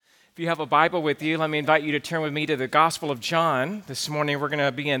you have a Bible with you, let me invite you to turn with me to the Gospel of John. This morning we're going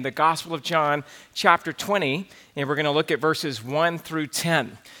to be in the Gospel of John, chapter 20, and we're going to look at verses 1 through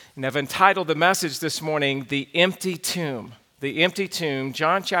 10. And I've entitled the message this morning, The Empty Tomb. The Empty Tomb,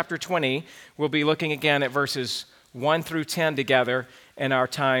 John chapter 20. We'll be looking again at verses 1 through 10 together in our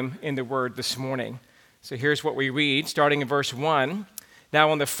time in the Word this morning. So here's what we read, starting in verse 1.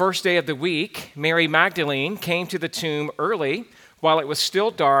 Now on the first day of the week, Mary Magdalene came to the tomb early while it was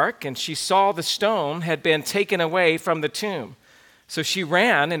still dark, and she saw the stone had been taken away from the tomb. So she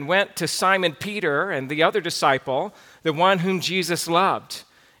ran and went to Simon Peter and the other disciple, the one whom Jesus loved,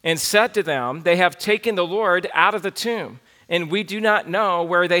 and said to them, "They have taken the Lord out of the tomb, and we do not know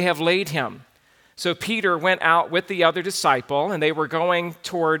where they have laid him." So Peter went out with the other disciple, and they were going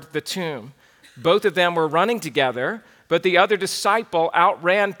toward the tomb. Both of them were running together, but the other disciple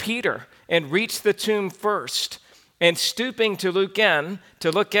outran Peter and reached the tomb first. And stooping to look in,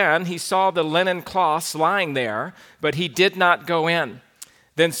 he saw the linen cloths lying there, but he did not go in.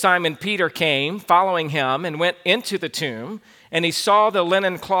 Then Simon Peter came, following him, and went into the tomb, and he saw the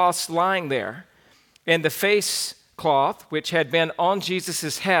linen cloths lying there, and the face cloth, which had been on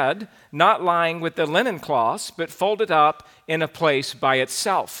Jesus' head, not lying with the linen cloths, but folded up in a place by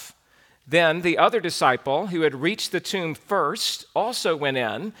itself. Then the other disciple, who had reached the tomb first, also went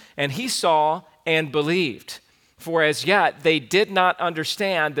in, and he saw and believed. For as yet they did not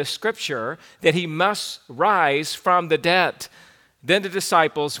understand the scripture that he must rise from the dead. Then the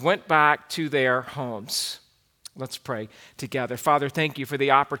disciples went back to their homes. Let's pray together. Father, thank you for the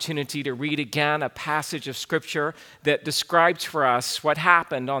opportunity to read again a passage of scripture that describes for us what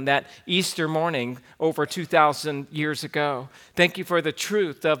happened on that Easter morning over 2,000 years ago. Thank you for the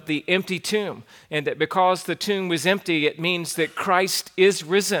truth of the empty tomb, and that because the tomb was empty, it means that Christ is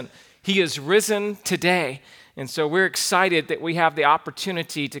risen. He is risen today. And so we're excited that we have the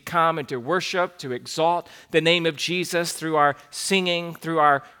opportunity to come and to worship, to exalt the name of Jesus through our singing, through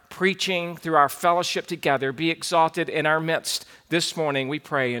our preaching, through our fellowship together. Be exalted in our midst this morning, we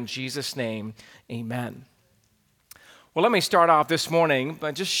pray in Jesus' name, amen. Well, let me start off this morning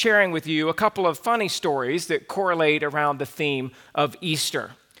by just sharing with you a couple of funny stories that correlate around the theme of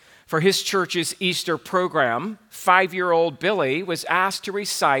Easter. For his church's Easter program, 5-year-old Billy was asked to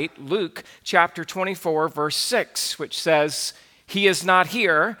recite Luke chapter 24, verse 6, which says, "He is not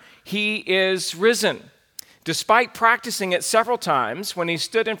here, he is risen." Despite practicing it several times, when he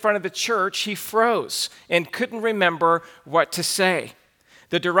stood in front of the church, he froze and couldn't remember what to say.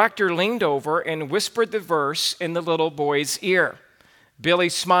 The director leaned over and whispered the verse in the little boy's ear. Billy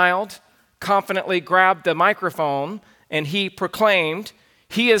smiled, confidently grabbed the microphone, and he proclaimed,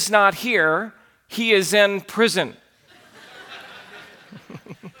 "He is not here, he is in prison."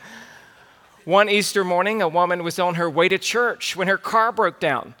 One Easter morning, a woman was on her way to church when her car broke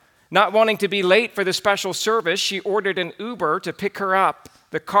down. Not wanting to be late for the special service, she ordered an Uber to pick her up.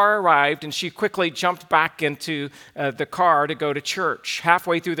 The car arrived, and she quickly jumped back into the car to go to church.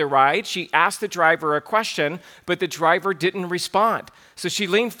 Halfway through the ride, she asked the driver a question, but the driver didn't respond. So she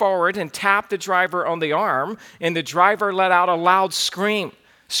leaned forward and tapped the driver on the arm, and the driver let out a loud scream,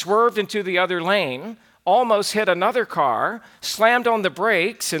 swerved into the other lane, almost hit another car, slammed on the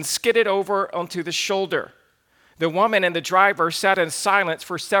brakes, and skidded over onto the shoulder. The woman and the driver sat in silence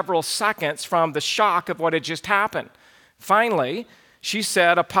for several seconds from the shock of what had just happened. Finally, she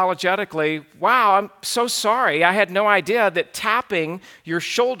said apologetically, "Wow, I'm so sorry. I had no idea that tapping your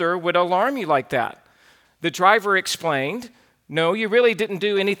shoulder would alarm you like that." The driver explained, "No, you really didn't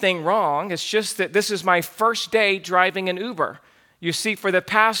do anything wrong. It's just that this is my first day driving an Uber. You see, for the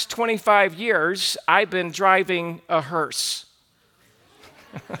past 25 years, I've been driving a hearse."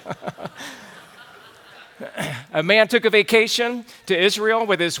 A man took a vacation to Israel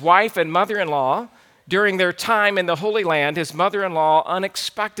with his wife and mother-in-law. During their time in the Holy Land, his mother-in-law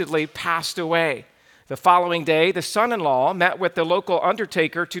unexpectedly passed away. The following day, the son-in-law met with the local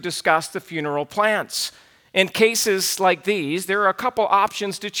undertaker to discuss the funeral plans. In cases like these, there are a couple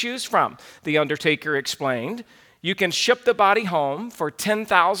options to choose from, the undertaker explained. You can ship the body home for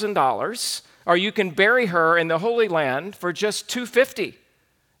 $10,000, or you can bury her in the Holy Land for just $250.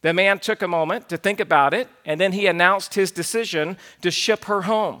 The man took a moment to think about it, and then he announced his decision to ship her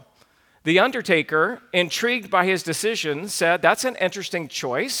home. The undertaker, intrigued by his decision, said, "That's an interesting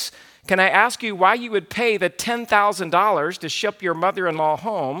choice. Can I ask you why you would pay the $10,000 to ship your mother-in-law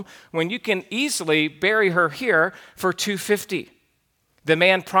home when you can easily bury her here for $250? The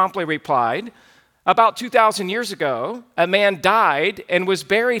man promptly replied, "About 2,000 years ago, a man died and was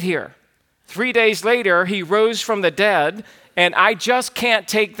buried here. 3 days later, he rose from the dead, and I just can't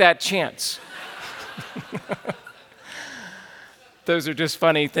take that chance." Those are just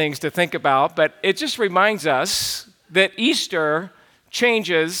funny things to think about, but it just reminds us that Easter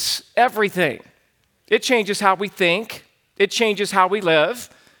changes everything. It changes how we think. It changes how we live.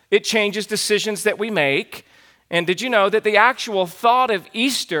 It changes decisions that we make. And did you know that the actual thought of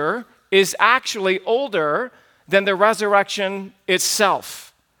Easter is actually older than the resurrection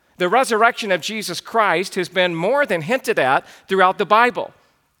itself? The resurrection of Jesus Christ has been more than hinted at throughout the Bible.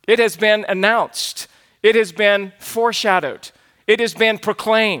 It has been announced. It has been foreshadowed. It has been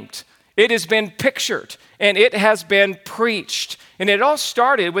proclaimed. It has been pictured. And it has been preached. And it all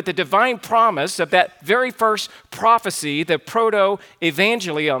started with the divine promise of that very first prophecy, the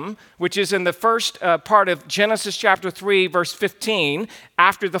proto-evangelium, which is in the first part of Genesis chapter 3, verse 15,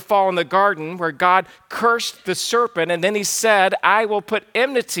 after the fall in the garden, where God cursed the serpent, and then he said, I will put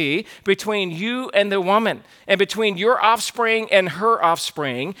enmity between you and the woman, and between your offspring and her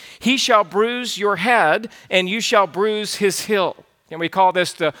offspring. He shall bruise your head, and you shall bruise his heel. And we call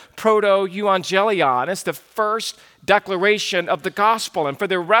this the proto-evangelion. It's the first declaration of the gospel. And for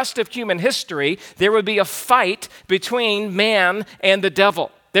the rest of human history, there would be a fight between man and the devil.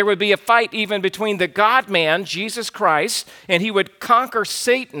 There would be a fight even between the God-man, Jesus Christ, and he would conquer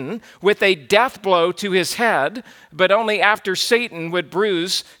Satan with a death blow to his head, but only after Satan would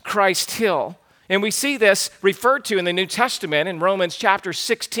bruise Christ's heel. And we see this referred to in the New Testament in Romans chapter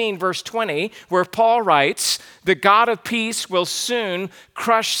 16, verse 20, where Paul writes, the God of peace will soon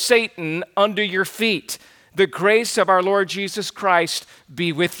crush Satan under your feet. The grace of our Lord Jesus Christ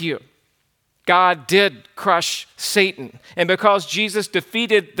be with you. God did crush Satan. And because Jesus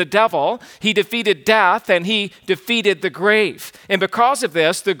defeated the devil, he defeated death and he defeated the grave. And because of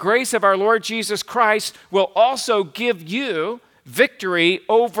this, the grace of our Lord Jesus Christ will also give you victory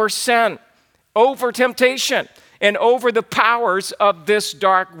over sin, over temptation, and over the powers of this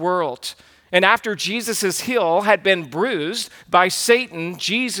dark world. And after Jesus' heel had been bruised by Satan,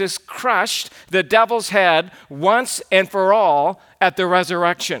 Jesus crushed the devil's head once and for all at the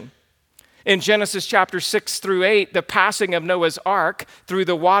resurrection. In Genesis chapter 6 through 8, the passing of Noah's ark through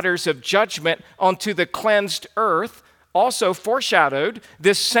the waters of judgment onto the cleansed earth also foreshadowed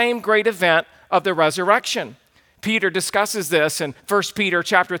this same great event of the resurrection. Peter discusses this in 1 Peter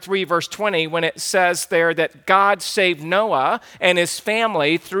chapter 3, verse 20, when it says there that God saved Noah and his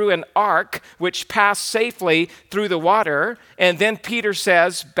family through an ark which passed safely through the water. And then Peter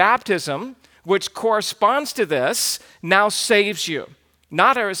says, baptism, which corresponds to this, now saves you.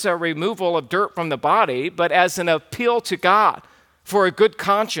 Not as a removal of dirt from the body, but as an appeal to God for a good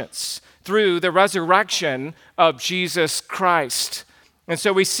conscience through the resurrection of Jesus Christ. And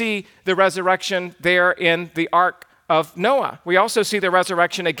so we see the resurrection there in the ark of Noah. We also see the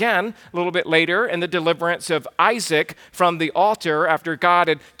resurrection again a little bit later in the deliverance of Isaac from the altar after God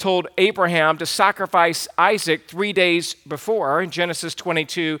had told Abraham to sacrifice Isaac 3 days before in Genesis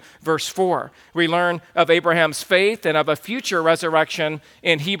 22, verse 4. We learn of Abraham's faith and of a future resurrection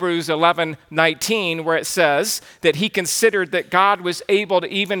in Hebrews 11:19, where it says that he considered that God was able to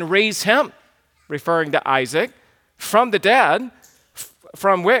even raise him, referring to Isaac, from the dead,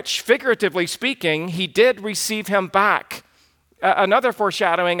 from which, figuratively speaking, he did receive him back. Another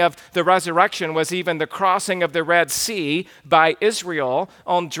foreshadowing of the resurrection was even the crossing of the Red Sea by Israel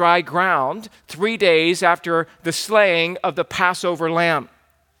on dry ground 3 days after the slaying of the Passover lamb.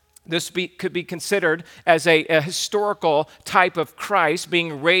 This could be considered as a historical type of Christ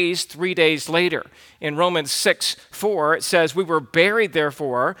being raised 3 days later. In Romans 6:4, it says, we were buried,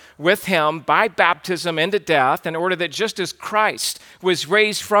 therefore, with him by baptism into death, in order that just as Christ was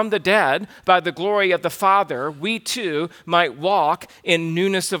raised from the dead by the glory of the Father, we too might walk in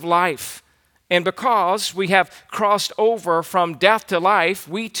newness of life. And because we have crossed over from death to life,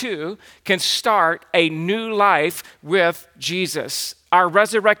 we too can start a new life with Jesus, our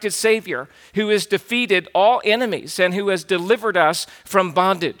resurrected Savior, who has defeated all enemies and who has delivered us from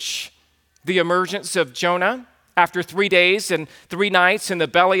bondage. The emergence of Jonah after 3 days and 3 nights in the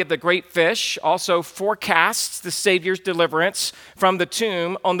belly of the great fish also forecasts the Savior's deliverance from the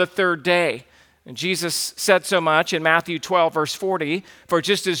tomb on the 3rd day. And Jesus said so much in Matthew 12, verse 40, for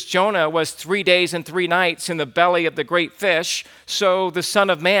just as Jonah was 3 days and 3 nights in the belly of the great fish, so the Son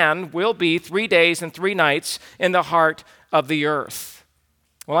of Man will be 3 days and 3 nights in the heart of the earth.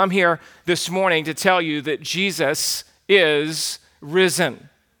 Well, I'm here this morning to tell you that Jesus is risen.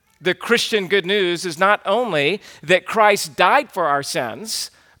 The Christian good news is not only that Christ died for our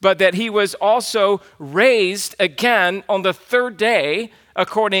sins, but that he was also raised again on the 3rd day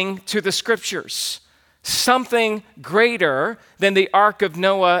according to the scriptures. Something greater than the ark of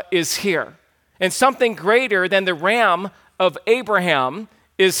Noah is here. And something greater than the ram of Abraham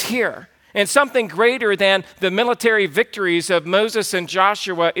is here. And something greater than the military victories of Moses and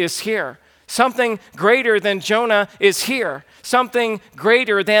Joshua is here. Something greater than Jonah is here. Something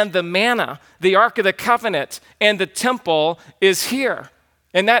greater than the manna, the Ark of the Covenant, and the temple is here.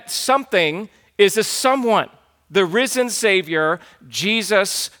 And that something is a someone, the risen Savior,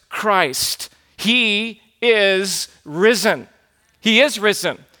 Jesus Christ. He is risen. He is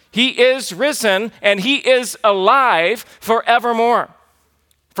risen. He is risen, and he is alive forevermore.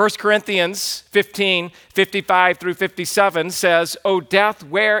 1 Corinthians 15, 55 through 57 says, O death,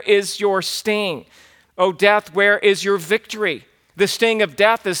 where is your sting? O death, where is your victory? The sting of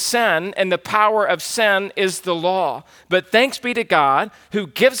death is sin, and the power of sin is the law. But thanks be to God who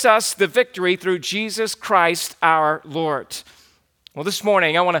gives us the victory through Jesus Christ our Lord. Well, this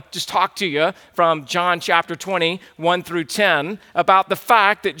morning, I want to just talk to you from John chapter 20, 1 through 10, about the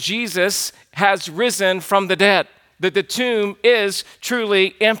fact that Jesus has risen from the dead, that the tomb is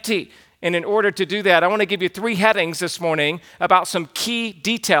truly empty. And in order to do that, I want to give you 3 headings this morning about some key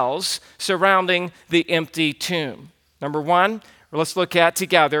details surrounding the empty tomb. Number 1, let's look at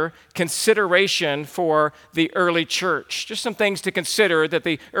together consideration for the early church. Just some things to consider that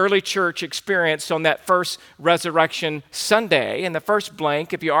the early church experienced on that first resurrection Sunday. And the first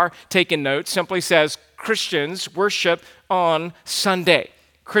blank, if you are taking notes, simply says Christians worship on Sunday.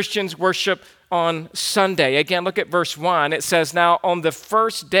 Christians worship on Sunday. Again, look at verse 1. It says, now on the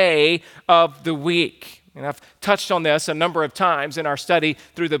first day of the week. And I've touched on this a number of times in our study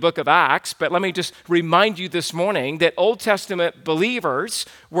through the book of Acts, but let me just remind you this morning that Old Testament believers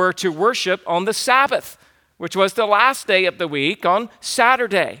were to worship on the Sabbath, which was the last day of the week on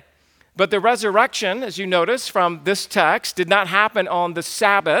Saturday. But the resurrection, as you notice from this text, did not happen on the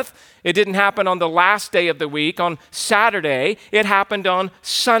Sabbath. It didn't happen on the last day of the week, on Saturday. It happened on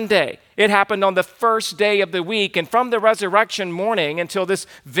Sunday. It happened on the first day of the week. And from the resurrection morning until this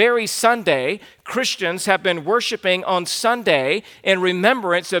very Sunday, Christians have been worshiping on Sunday in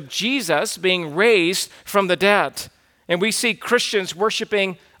remembrance of Jesus being raised from the dead. And we see Christians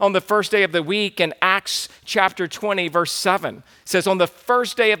worshiping on the first day of the week in Acts chapter 20, verse 7. It says, on the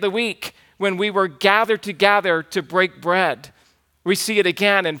first day of the week, when we were gathered together to break bread. We see it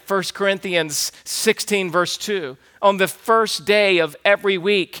again in 1 Corinthians 16, verse 2. On the first day of every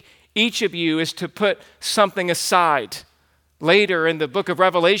week, each of you is to put something aside. Later in the book of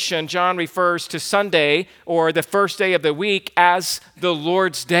Revelation, John refers to Sunday or the first day of the week as the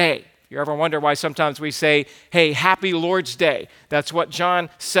Lord's Day. You ever wonder why sometimes we say, hey, happy Lord's Day? That's what John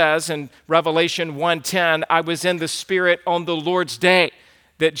says in Revelation 1:10. I was in the Spirit on the Lord's Day.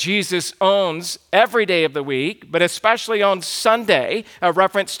 That Jesus owns every day of the week, but especially on Sunday, a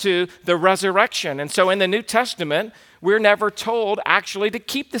reference to the resurrection. And so in the New Testament, we're never told actually to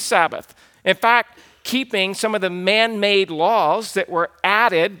keep the Sabbath. In fact, keeping some of the man-made laws that were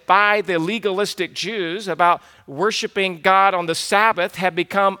added by the legalistic Jews about worshiping God on the Sabbath had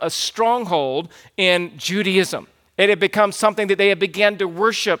become a stronghold in Judaism. It had become something that they had begun to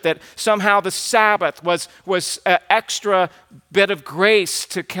worship, that somehow the Sabbath was an extra bit of grace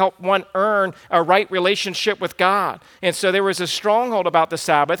to help one earn a right relationship with God. And so there was a stronghold about the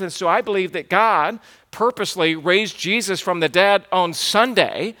Sabbath. And so I believe that God purposely raised Jesus from the dead on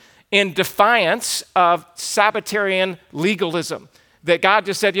Sunday in defiance of Sabbatarian legalism. That God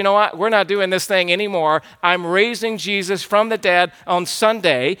just said, you know what, we're not doing this thing anymore. I'm raising Jesus from the dead on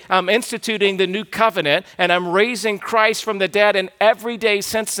Sunday. I'm instituting the new covenant, and I'm raising Christ from the dead. And every day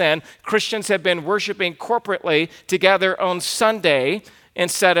since then, Christians have been worshiping corporately together on Sunday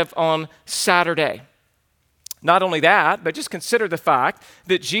instead of on Saturday. Not only that, but just consider the fact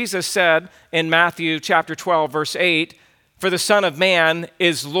that Jesus said in Matthew chapter 12, verse 8, for the Son of Man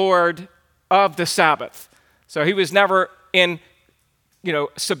is Lord of the Sabbath. So he was never in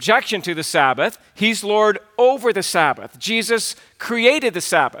subjection to the Sabbath. He's Lord over the Sabbath. Jesus created the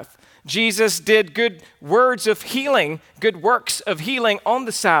Sabbath. Jesus did good words of healing, good works of healing on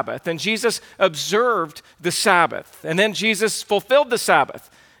the Sabbath. And Jesus observed the Sabbath. And then Jesus fulfilled the Sabbath.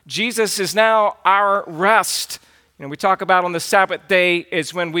 Jesus is now our rest. And we talk about on the Sabbath day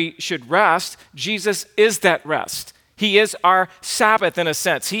is when we should rest. Jesus is that rest. He is our Sabbath in a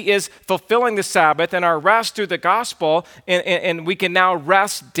sense. He is fulfilling the Sabbath and our rest through the gospel, and we can now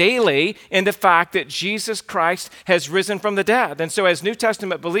rest daily in the fact that Jesus Christ has risen from the dead. And so as New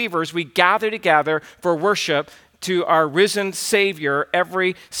Testament believers, we gather together for worship to our risen Savior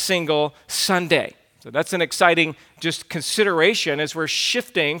every single Sunday. So that's an exciting just consideration as we're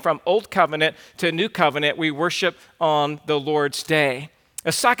shifting from Old Covenant to New Covenant. We worship on the Lord's Day.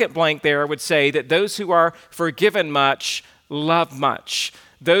 A second blank there would say that those who are forgiven much love much.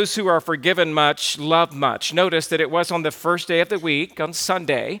 those who are forgiven much love much. Notice that it was on the first day of the week, on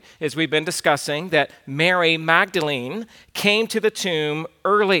Sunday, as we've been discussing, that Mary Magdalene came to the tomb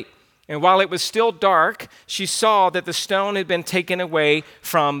early. And while it was still dark, she saw that the stone had been taken away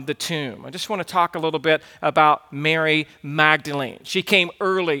from the tomb. I just want to talk a little bit about Mary Magdalene. She came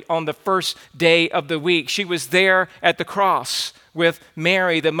early on the first day of the week. She was there at the cross with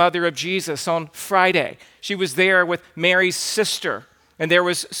Mary, the mother of Jesus, on Friday. She was there with Mary's sister, and there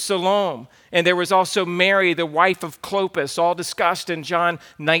was Salome, and there was also Mary, the wife of Clopas, all discussed in John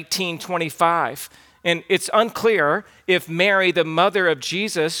 19:25. And it's unclear if Mary, the mother of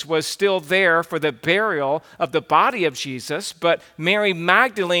Jesus, was still there for the burial of the body of Jesus, but Mary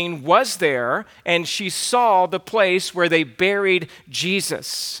Magdalene was there, and she saw the place where they buried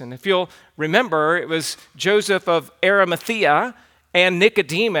Jesus. And if you'll remember, it was Joseph of Arimathea and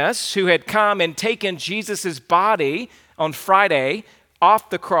Nicodemus who had come and taken Jesus' body on Friday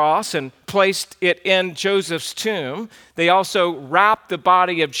off the cross and placed it in Joseph's tomb. They also wrapped the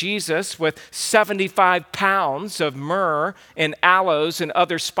body of Jesus with 75 pounds of myrrh and aloes and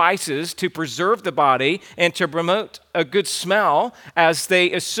other spices to preserve the body and to promote a good smell, as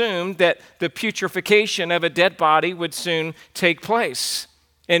they assumed that the putrefaction of a dead body would soon take place.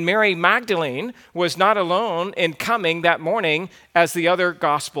 And Mary Magdalene was not alone in coming that morning, as the other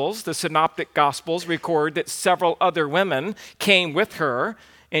Gospels, the Synoptic Gospels, record that several other women came with her.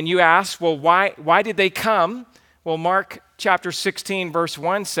 And you ask, well, why did they come? Well, Mark chapter 16, verse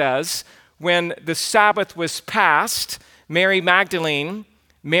 1 says, when the Sabbath was past, Mary Magdalene,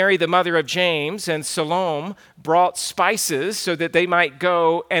 Mary the mother of James, and Salome brought spices so that they might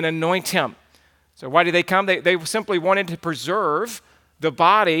go and anoint him. So why did they come? They simply wanted to preserve the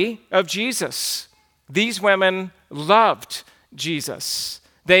body of Jesus. These women loved Jesus.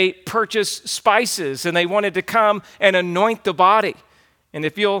 They purchased spices and they wanted to come and anoint the body. And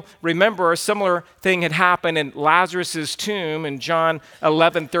if you'll remember, a similar thing had happened in Lazarus' tomb in John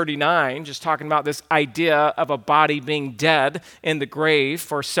 11:39, just talking about this idea of a body being dead in the grave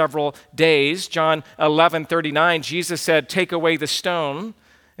for several days. John 11:39, Jesus said, "Take away the stone."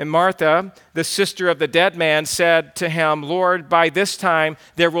 And Martha, the sister of the dead man, said to him, "Lord, by this time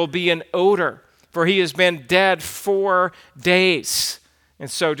there will be an odor, for he has been dead 4 days." And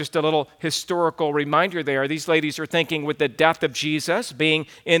so just a little historical reminder there. These ladies are thinking, with the death of Jesus being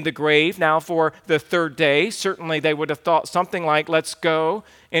in the grave now for the 3rd day, certainly they would have thought something like, let's go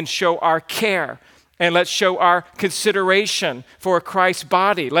and show our care, and let's show our consideration for Christ's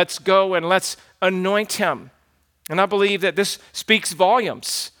body. Let's go and let's anoint him. And I believe that this speaks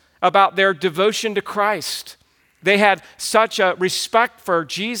volumes about their devotion to Christ. They had such a respect for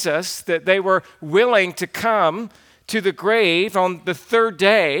Jesus that they were willing to come to the grave on the 3rd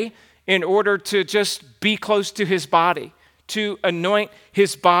day in order to just be close to his body, to anoint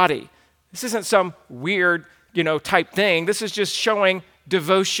his body. This isn't some weird, type thing. This is just showing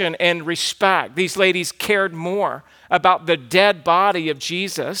devotion and respect. These ladies cared more about the dead body of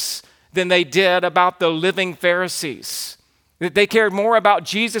Jesus than they did about the living Pharisees. They cared more about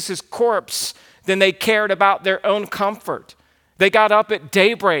Jesus' corpse than they cared about their own comfort. They got up at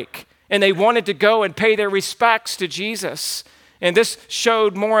daybreak and they wanted to go and pay their respects to Jesus. And this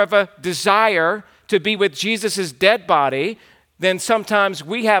showed more of a desire to be with Jesus' dead body than sometimes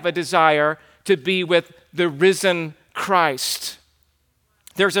we have a desire to be with the risen Christ.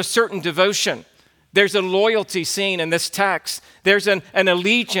 There's a certain devotion. There's a loyalty seen in this text. There's an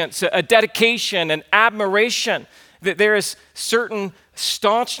allegiance, a dedication, an admiration. That there is certain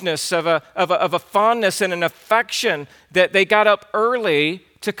staunchness of a fondness and an affection that they got up early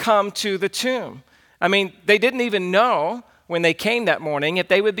to come to the tomb. I mean, they didn't even know when they came that morning if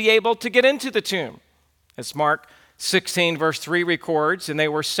they would be able to get into the tomb. As Mark 16 verse 3 records, and they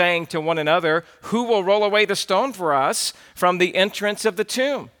were saying to one another, "Who will roll away the stone for us from the entrance of the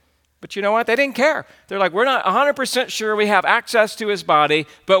tomb?" But you know what? They didn't care. They're like, we're not 100% sure we have access to his body,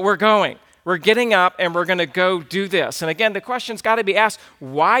 but we're going. We're getting up and we're going to go do this. And again, the question's got to be asked,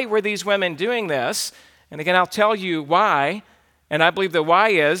 why were these women doing this? And again, I'll tell you why. And I believe the why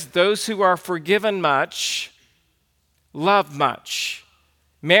is those who are forgiven much love much.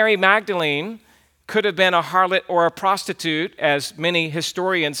 Mary Magdalene could have been a harlot or a prostitute, as many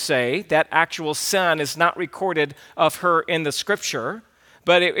historians say. That actual sin is not recorded of her in the scripture.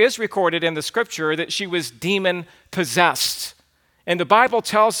 But it is recorded in the scripture that she was demon-possessed. And the Bible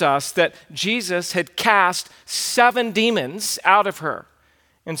tells us that Jesus had cast 7 demons out of her.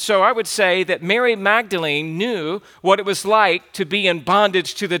 And so I would say that Mary Magdalene knew what it was like to be in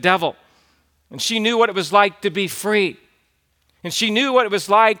bondage to the devil. And she knew what it was like to be free. And she knew what it was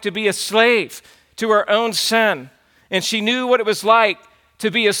like to be a slave to her own sin. And she knew what it was like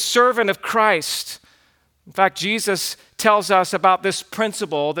to be a servant of Christ. In fact, Jesus tells us about this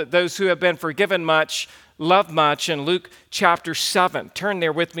principle that those who have been forgiven much love much in Luke chapter 7. Turn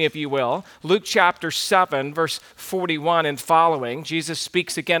there with me if you will. Luke chapter 7, verse 41 and following. Jesus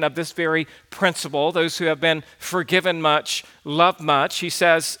speaks again of this very principle. Those who have been forgiven much love much. He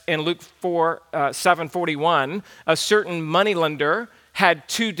says in Luke 7:41, a certain moneylender had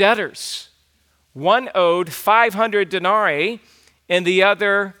two debtors. One owed 500 denarii and the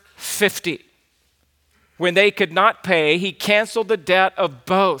other 50. When they could not pay, he canceled the debt of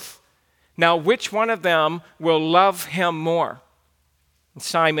both. Now, which one of them will love him more?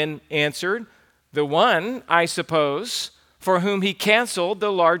 Simon answered, the one, I suppose, for whom he canceled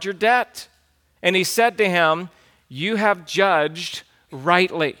the larger debt. And he said to him, you have judged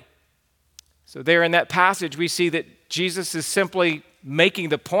rightly. So there in that passage, we see that Jesus is simply making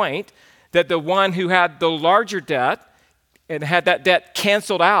the point that the one who had the larger debt and had that debt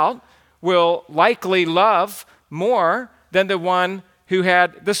canceled out will likely love more than the one who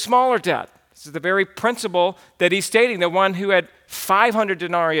had the smaller debt. This is the very principle that he's stating. The one who had 500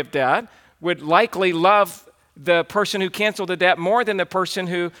 denarii of debt would likely love the person who canceled the debt more than the person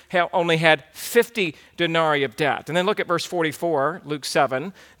who only had 50 denarii of debt. And then look at verse 44, Luke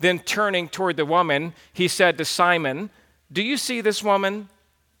 7. Then turning toward the woman, he said to Simon, do you see this woman?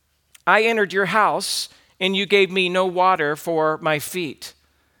 I entered your house, and you gave me no water for my feet.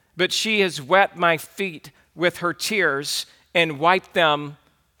 But she has wet my feet with her tears and wiped them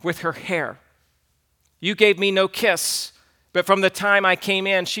with her hair. You gave me no kiss, but from the time I came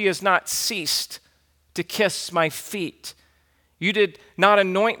in, she has not ceased to kiss my feet. You did not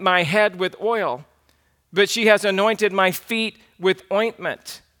anoint my head with oil, but she has anointed my feet with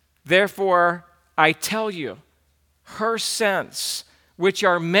ointment. Therefore, I tell you, her sins, which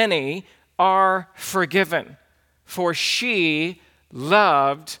are many, are forgiven, for she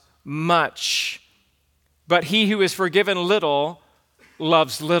loved much. But he who is forgiven little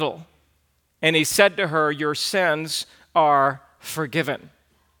loves little. And he said to her, your sins are forgiven.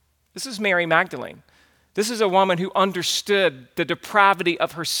 This is Mary Magdalene. This is a woman who understood the depravity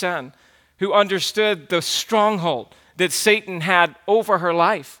of her sin, who understood the stronghold that Satan had over her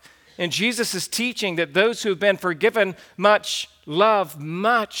life. And Jesus is teaching that those who have been forgiven much love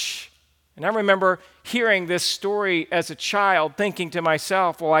much. And I remember hearing this story as a child, thinking to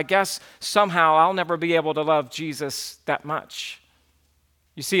myself, well, I guess somehow I'll never be able to love Jesus that much.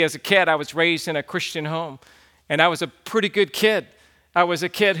 You see, as a kid, I was raised in a Christian home, and I was a pretty good kid. I was a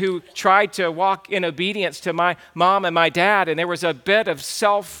kid who tried to walk in obedience to my mom and my dad, and there was a bit of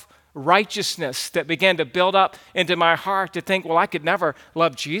self-righteousness that began to build up into my heart to think, well, I could never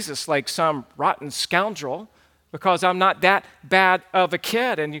love Jesus like some rotten scoundrel, because I'm not that bad of a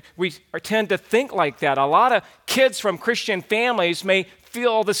kid. And we tend to think like that. A lot of kids from Christian families may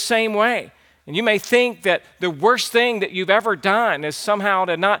feel the same way. And you may think that the worst thing that you've ever done is somehow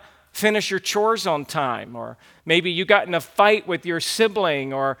to not finish your chores on time, or maybe you got in a fight with your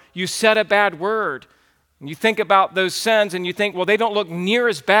sibling, or you said a bad word. And you think about those sins and you think, well, they don't look near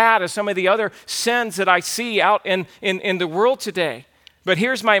as bad as some of the other sins that I see out in the world today. But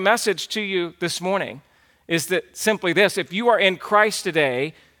here's my message to you this morning. Is that simply this: if you are in Christ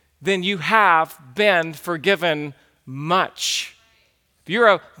today, then you have been forgiven much. If you're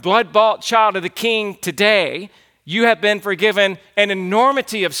a blood-bought child of the King today, you have been forgiven an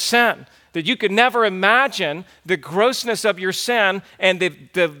enormity of sin that you could never imagine. The grossness of your sin and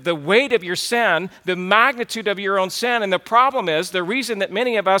the weight of your sin, the magnitude of your own sin. And the problem is, the reason that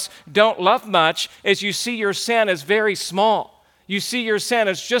many of us don't love much is you see your sin as very small. You see your sin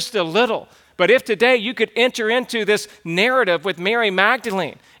as just a little. But if today you could enter into this narrative with Mary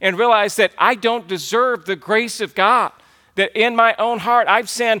Magdalene and realize that I don't deserve the grace of God, that in my own heart I've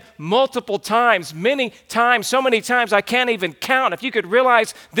sinned multiple times, many times, so many times I can't even count. If you could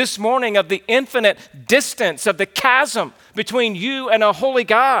realize this morning of the infinite distance, of the chasm between you and a holy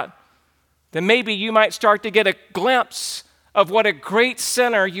God, then maybe you might start to get a glimpse of what a great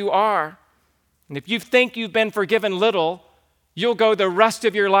sinner you are. And if you think you've been forgiven little, you'll go the rest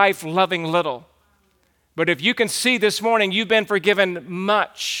of your life loving little. But if you can see this morning you've been forgiven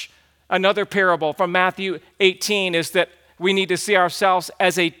much, another parable from Matthew 18 is that we need to see ourselves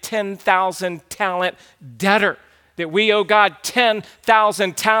as a 10,000 talent debtor, that we owe God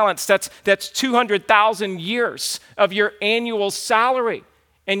 10,000 talents. That's 200,000 years of your annual salary.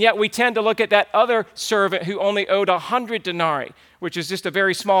 And yet we tend to look at that other servant who only owed 100 denarii, which is just a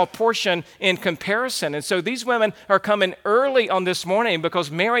very small portion in comparison. And so these women are coming early on this morning because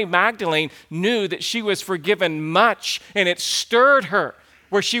Mary Magdalene knew that she was forgiven much, and it stirred her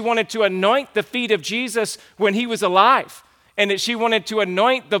where she wanted to anoint the feet of Jesus when he was alive. and that she wanted to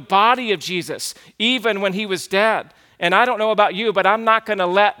anoint the body of Jesus even when he was dead. And I don't know about you, but I'm not going to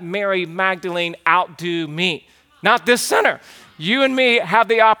let Mary Magdalene outdo me. Not this sinner. You and me have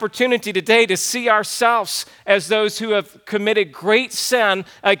the opportunity today to see ourselves as those who have committed great sin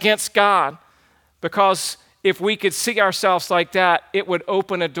against God. Because if we could see ourselves like that, it would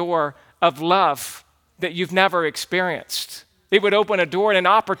open a door of love that you've never experienced. It would open a door and an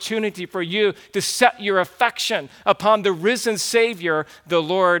opportunity for you to set your affection upon the risen Savior, the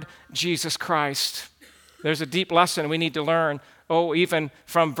Lord Jesus Christ. There's a deep lesson we need to learn, even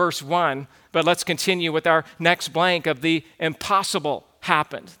from verse 1. But let's continue with our next blank of the impossible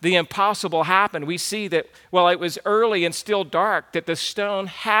happened. The impossible happened. We see that while it was early and still dark, that the stone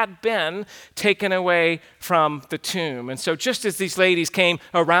had been taken away from the tomb. And so just as these ladies came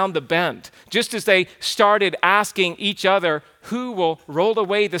around the bend, just as they started asking each other, who will roll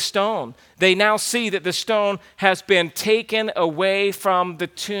away the stone, they now see that the stone has been taken away from the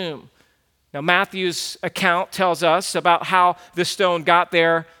tomb. Now, Matthew's account tells us about how the stone got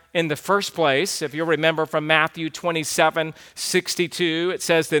there in the first place. If you'll remember from Matthew 27:62, it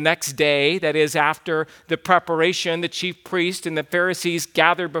says the next day, that is after the preparation, the chief priest and the Pharisees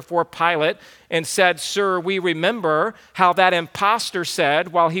gathered before Pilate and said, "Sir, we remember how that impostor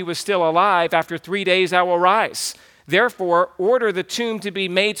said while he was still alive, 'After 3 days I will rise.' Therefore, order the tomb to be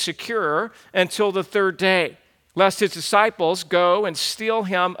made secure until the third day, lest his disciples go and steal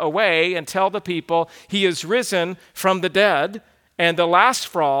him away and tell the people he is risen from the dead, and the last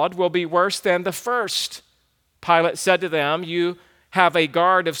fraud will be worse than the first." Pilate said to them, "You have a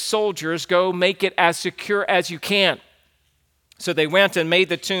guard of soldiers. Go make it as secure as you can." So they went and made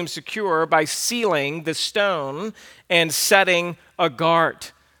the tomb secure by sealing the stone and setting a guard.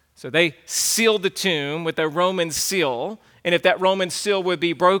 So they sealed the tomb with a Roman seal, and if that Roman seal would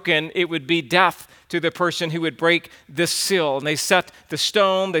be broken, it would be death to the person who would break this seal. And they set the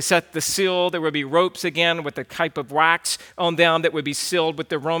stone, they set the seal. There would be ropes again with a type of wax on them that would be sealed with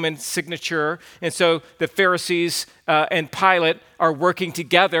the Roman signature. And so the Pharisees and Pilate are working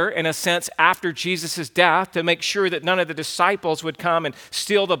together, in a sense, after Jesus' death to make sure that none of the disciples would come and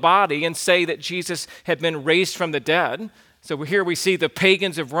steal the body and say that Jesus had been raised from the dead. So here we see the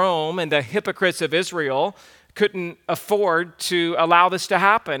pagans of Rome and the hypocrites of Israel couldn't afford to allow this to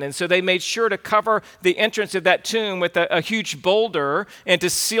happen. And so they made sure to cover the entrance of that tomb with a huge boulder and to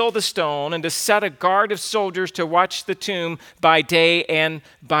seal the stone and to set a guard of soldiers to watch the tomb by day and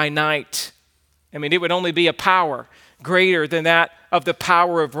by night. I mean, it would only be a power greater than that of the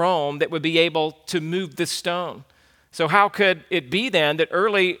power of Rome that would be able to move the stone. So how could it be then that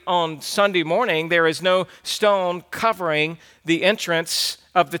early on Sunday morning there is no stone covering the entrance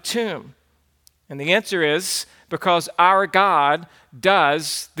of the tomb? And the answer is because our God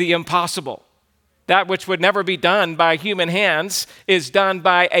does the impossible. That which would never be done by human hands is done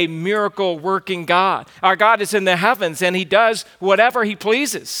by a miracle-working God. Our God is in the heavens, and he does whatever he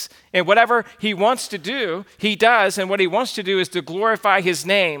pleases. And whatever he wants to do, he does. And what he wants to do is to glorify his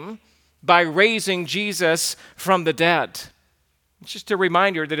name by raising Jesus from the dead. It's just a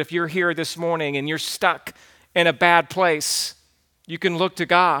reminder that if you're here this morning and you're stuck in a bad place, you can look to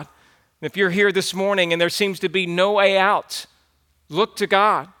God. If you're here this morning and there seems to be no way out, look to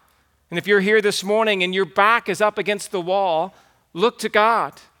God. And if you're here this morning and your back is up against the wall, look to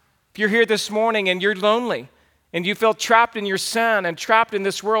God. If you're here this morning and you're lonely and you feel trapped in your sin and trapped in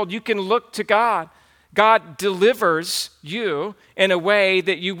this world, you can look to God. God delivers you in a way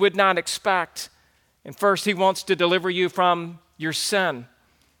that you would not expect. And first, he wants to deliver you from your sin.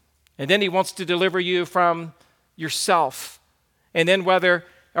 And then he wants to deliver you from yourself. And then whether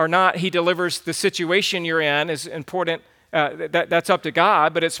or not he delivers the situation you're in is important. That's up to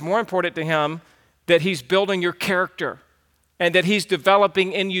God, but it's more important to him that he's building your character and that he's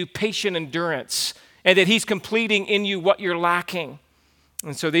developing in you patient endurance and that he's completing in you what you're lacking.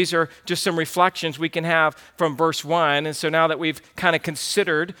 And so these are just some reflections we can have from verse 1. And so now that we've kind of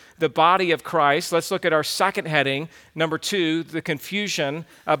considered the body of Christ, let's look at our second heading, number 2, the confusion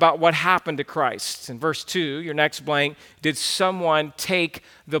about what happened to Christ. In verse 2, your next blank, did someone take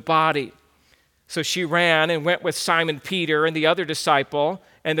the body? So she ran and went with Simon Peter and the other disciple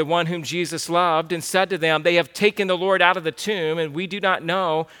and the one whom Jesus loved and said to them, "They have taken the Lord out of the tomb, and we do not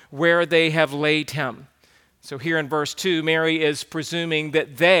know where they have laid him." So here in verse 2, Mary is presuming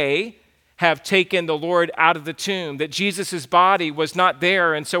that they have taken the Lord out of the tomb, that Jesus' body was not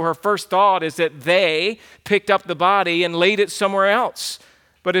there. And so her first thought is that they picked up the body and laid it somewhere else.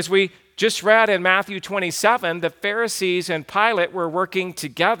 But as we just read in Matthew 27, the Pharisees and Pilate were working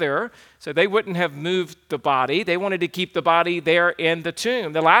together, so they wouldn't have moved the body. They wanted to keep the body there in the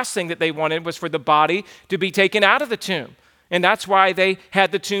tomb. The last thing that they wanted was for the body to be taken out of the tomb. And that's why they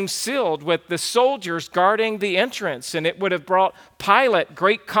had the tomb sealed with the soldiers guarding the entrance. And it would have brought Pilate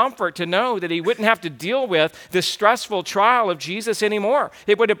great comfort to know that he wouldn't have to deal with the stressful trial of Jesus anymore.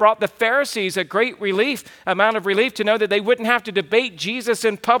 It would have brought the Pharisees a great amount of relief to know that they wouldn't have to debate Jesus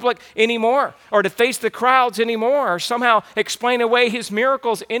in public anymore, or to face the crowds anymore, or somehow explain away his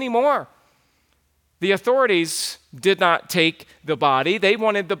miracles anymore. The authorities did not take the body. They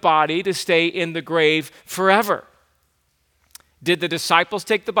wanted the body to stay in the grave forever. Did the disciples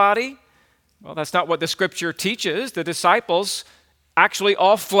take the body? Well, that's not what the scripture teaches. The disciples actually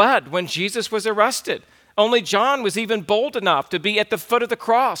all fled when Jesus was arrested. Only John was even bold enough to be at the foot of the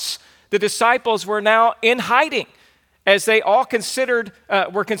cross. The disciples were now in hiding, as they all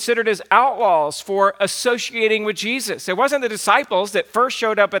were considered as outlaws for associating with Jesus. It wasn't the disciples that first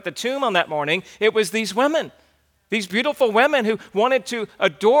showed up at the tomb on that morning. It was these women. These beautiful women who wanted to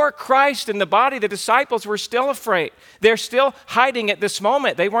adore Christ in the body. The disciples were still afraid. They're still hiding at this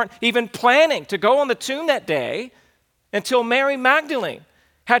moment. They weren't even planning to go on the tomb that day until Mary Magdalene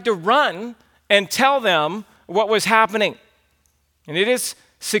had to run and tell them what was happening. And it is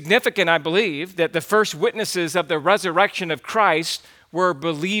significant, I believe, that the first witnesses of the resurrection of Christ were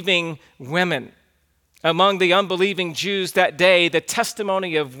believing women. Among the unbelieving Jews that day, the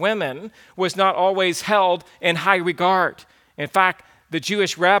testimony of women was not always held in high regard. In fact, the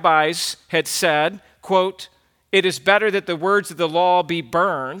Jewish rabbis had said, quote, "It is better that the words of the law be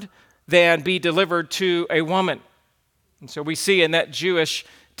burned than be delivered to a woman." And so we see in that Jewish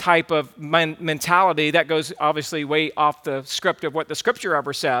type of mentality, that goes obviously way off the script of what the scripture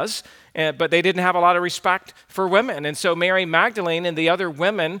ever says, but they didn't have a lot of respect for women. And so Mary Magdalene and the other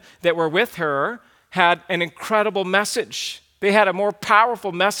women that were with her had an incredible message. They had a more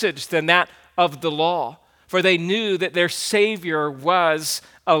powerful message than that of the law, for they knew that their Savior was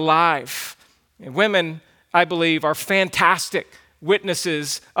alive. And women, I believe, are fantastic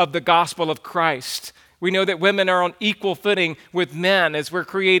witnesses of the gospel of Christ. We know that women are on equal footing with men, as we're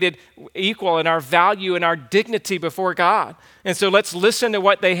created equal in our value and our dignity before God. And so let's listen to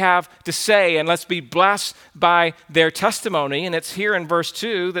what they have to say, and let's be blessed by their testimony. And it's here in verse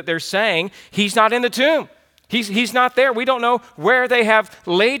 2 that they're saying, he's not in the tomb. He's not there. We don't know where they have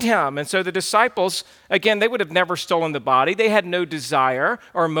laid him. And so the disciples, again, they would have never stolen the body. They had no desire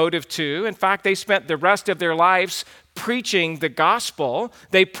or motive to. In fact, they spent the rest of their lives preaching the gospel.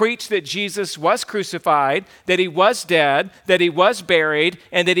 They preached that Jesus was crucified, that he was dead, that he was buried,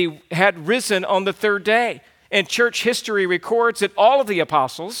 and that he had risen on the third day. And church history records that all of the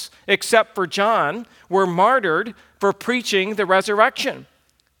apostles, except for John, were martyred for preaching the resurrection.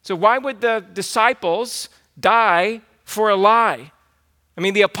 So why would the disciples die for a lie? I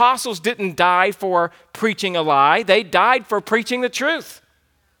mean, the apostles didn't die for preaching a lie. They died for preaching the truth.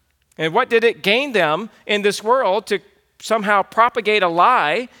 And what did it gain them in this world to somehow propagate a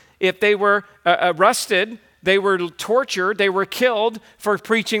lie? If they were arrested, they were tortured, they were killed for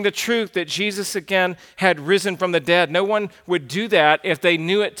preaching the truth that Jesus again had risen from the dead. No one would do that if they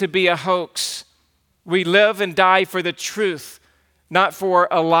knew it to be a hoax. We live and die for the truth, not for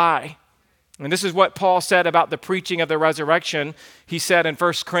a lie. And this is what Paul said about the preaching of the resurrection. He said in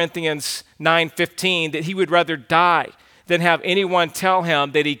 1 Corinthians 9:15 that he would rather die than have anyone tell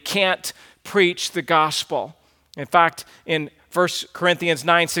him that he can't preach the gospel. In fact, in 1 Corinthians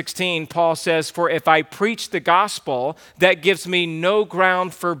 9:16, Paul says, "For if I preach the gospel, that gives me no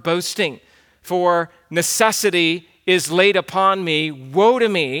ground for boasting. For necessity is laid upon me. Woe to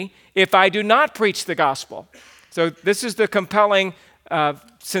me if I do not preach the gospel." So this is the compelling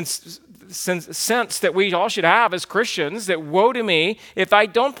sense that we all should have as Christians, that woe to me if I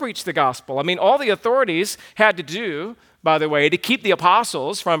don't preach the gospel. I mean, all the authorities had to do, by the way, to keep the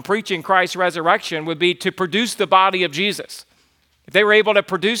apostles from preaching Christ's resurrection would be to produce the body of Jesus. If they were able to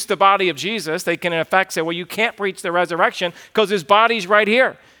produce the body of Jesus, they can in effect say, well, you can't preach the resurrection because his body's right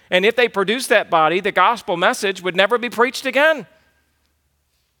here. And if they produced that body, the gospel message would never be preached again.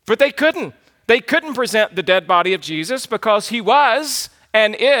 But they couldn't. They couldn't present the dead body of Jesus because he was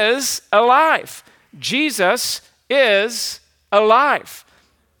and is alive. Jesus is alive.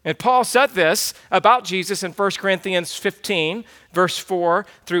 And Paul said this about Jesus in 1 Corinthians 15, verse 4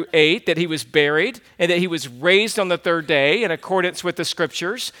 through 8, that he was buried and that he was raised on the third day in accordance with the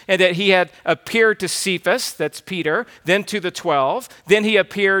scriptures, and that he had appeared to Cephas, that's Peter, then to the 12. Then he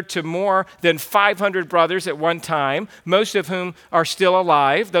appeared to more than 500 brothers at one time, most of whom are still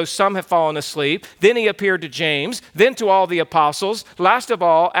alive, though some have fallen asleep. Then he appeared to James, then to all the apostles. Last of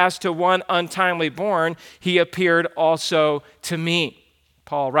all, as to one untimely born, he appeared also to me.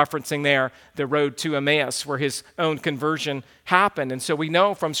 Paul referencing there the road to Emmaus where his own conversion happened. And so we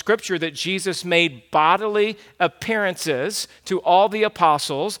know from Scripture that Jesus made bodily appearances to all the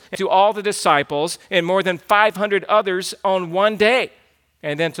apostles, to all the disciples, and more than 500 others on one day,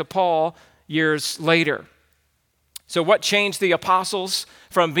 and then to Paul years later. So what changed the apostles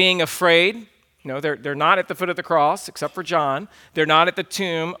from being afraid? They're not at the foot of the cross, except for John. They're not at the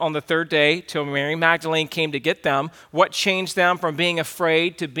tomb on the third day till Mary Magdalene came to get them. What changed them from being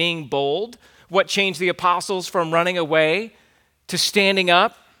afraid to being bold? What changed the apostles from running away to standing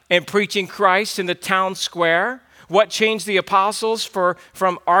up and preaching Christ in the town square? What changed the apostles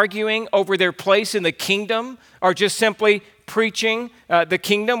from arguing over their place in the kingdom or just simply preaching the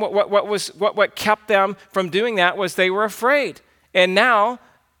kingdom? What kept them from doing that was they were afraid. And now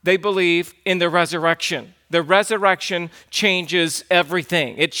they believe in the resurrection. The resurrection changes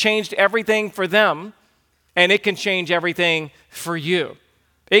everything. It changed everything for them, and it can change everything for you.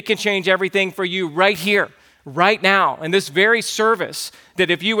 It can change everything for you right here, right now, in this very service,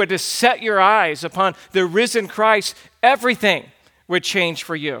 that if you were to set your eyes upon the risen Christ, everything would change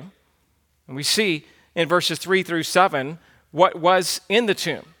for you. And we see in verses 3 through 7 what was in the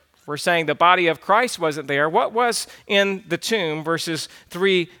tomb. We're saying the body of Christ wasn't there. What was in the tomb? Verses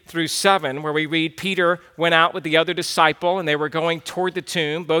 3 through 7, where we read, Peter went out with the other disciple, and they were going toward the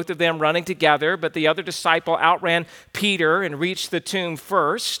tomb, both of them running together. But the other disciple outran Peter and reached the tomb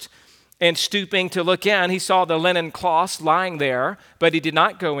first. And stooping to look in, he saw the linen cloths lying there, but he did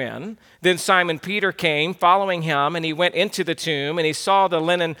not go in. Then Simon Peter came, following him, and he went into the tomb, and he saw the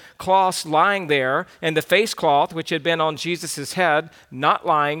linen cloths lying there, and the face cloth, which had been on Jesus' head, not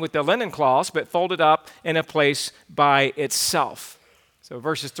lying with the linen cloths, but folded up in a place by itself. So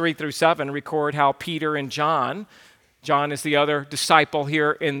verses 3 through 7 record how Peter and John is the other disciple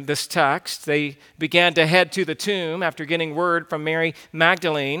here in this text. They began to head to the tomb after getting word from Mary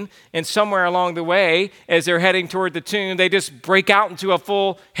Magdalene. And somewhere along the way, as they're heading toward the tomb, they just break out into a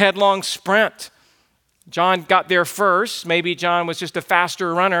full headlong sprint. John got there first. Maybe John was just a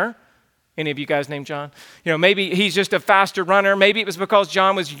faster runner. Any of you guys named John? Maybe he's just a faster runner. Maybe it was because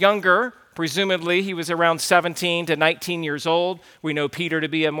John was younger. Presumably, he was around 17 to 19 years old. We know Peter to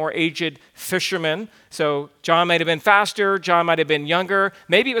be a more aged fisherman. So John might have been faster. John might have been younger.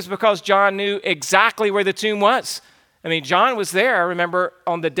 Maybe it was because John knew exactly where the tomb was. John was there, remember,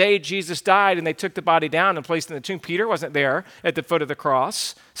 on the day Jesus died and they took the body down and placed it in the tomb. Peter wasn't there at the foot of the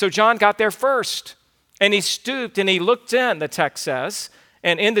cross. So John got there first. And he stooped and he looked in, the text says.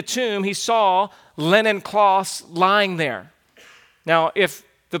 And in the tomb, he saw linen cloths lying there. Now, if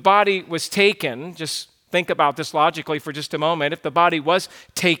the body was taken, just think about this logically for just a moment. If the body was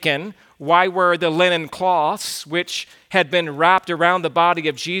taken, why were the linen cloths, which had been wrapped around the body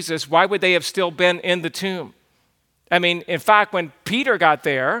of Jesus, why would they have still been in the tomb? In fact, when Peter got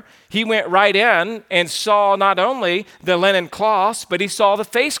there, he went right in and saw not only the linen cloths, but he saw the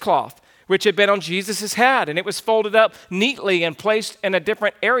face cloth, which had been on Jesus' head, and it was folded up neatly and placed in a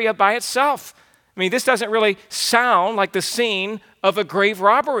different area by itself. This doesn't really sound like the scene of a grave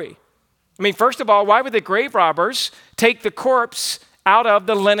robbery. First of all, why would the grave robbers take the corpse out of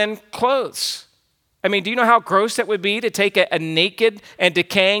the linen clothes? Do you know how gross that would be to take a naked and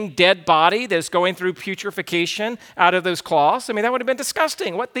decaying dead body that's going through putrefaction out of those cloths? That would have been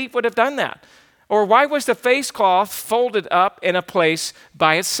disgusting. What thief would have done that? Or why was the face cloth folded up in a place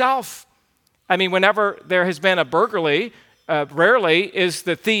by itself? Whenever there has been a burglary, rarely is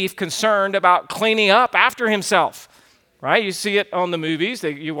the thief concerned about cleaning up after himself, right? You see it on the movies.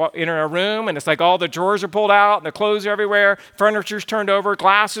 You enter a room and it's like all the drawers are pulled out and the clothes are everywhere, furniture's turned over,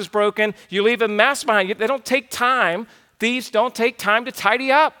 glass is broken. You leave a mess behind you. They don't take time. Thieves don't take time to tidy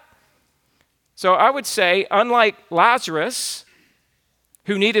up. So I would say, unlike Lazarus,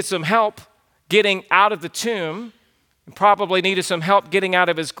 who needed some help getting out of the tomb, and probably needed some help getting out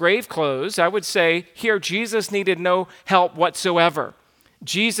of his grave clothes, I would say here Jesus needed no help whatsoever.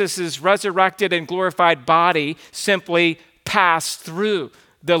 Jesus' resurrected and glorified body simply passed through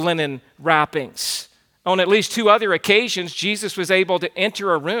the linen wrappings. On at least 2 other occasions, Jesus was able to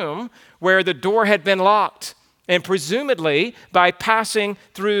enter a room where the door had been locked, and presumably by passing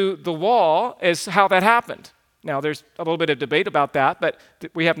through the wall is how that happened. Now, there's a little bit of debate about that, but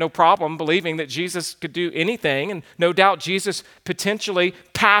we have no problem believing that Jesus could do anything. And no doubt Jesus potentially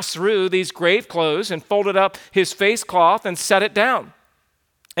passed through these grave clothes and folded up his face cloth and set it down.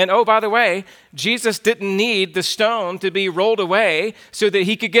 And oh, by the way, Jesus didn't need the stone to be rolled away so that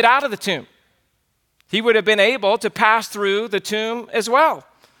he could get out of the tomb. He would have been able to pass through the tomb as well.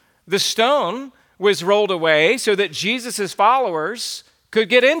 The stone was rolled away so that Jesus' followers could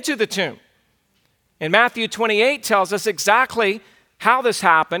get into the tomb. And Matthew 28 tells us exactly how this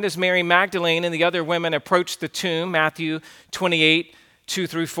happened as Mary Magdalene and the other women approached the tomb, Matthew 28, 2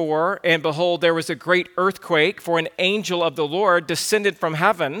 through 4, and behold, there was a great earthquake, for an angel of the Lord descended from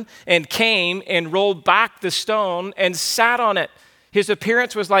heaven and came and rolled back the stone and sat on it. His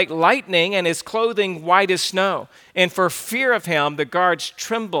appearance was like lightning and his clothing white as snow. And for fear of him, the guards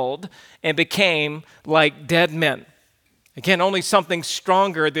trembled and became like dead men. Again, only something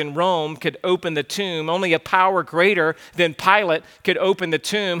stronger than Rome could open the tomb. Only a power greater than Pilate could open the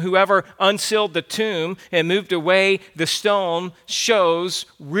tomb. Whoever unsealed the tomb and moved away the stone shows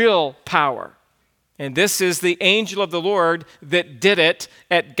real power. And this is the angel of the Lord that did it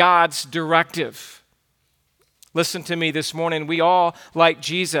at God's directive. Listen to me this morning. We all, like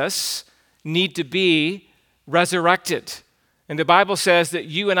Jesus, need to be resurrected. And the Bible says that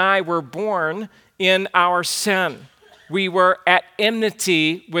you and I were born in our sin. We were at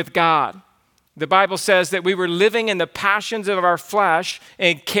enmity with God. The Bible says that we were living in the passions of our flesh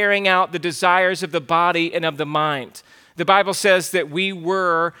and carrying out the desires of the body and of the mind. The Bible says that we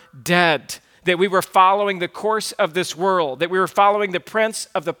were dead, that we were following the course of this world, that we were following the prince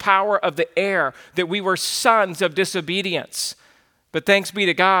of the power of the air, that we were sons of disobedience. But thanks be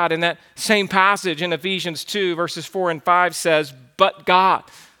to God, in that same passage in Ephesians 2, verses 4 and 5 says, "But God,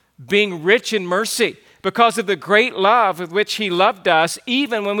 being rich in mercy, because of the great love with which he loved us,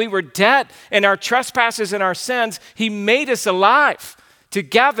 even when we were dead in our trespasses and our sins, he made us alive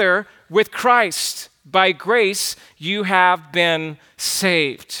together with Christ. By grace, you have been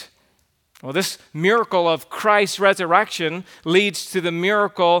saved." Well, this miracle of Christ's resurrection leads to the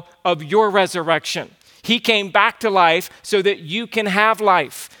miracle of your resurrection. He came back to life so that you can have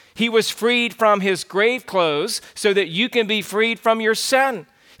life. He was freed from his grave clothes so that you can be freed from your sin.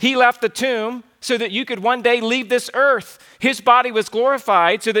 He left the tomb so that you could one day leave this earth. His body was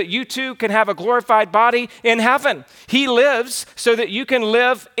glorified so that you too can have a glorified body in heaven. He lives so that you can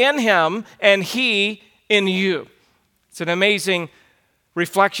live in him and he in you. It's an amazing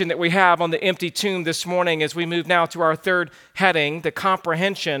reflection that we have on the empty tomb this morning as we move now to our third heading, the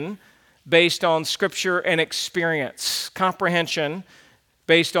comprehension based on Scripture and experience. Comprehension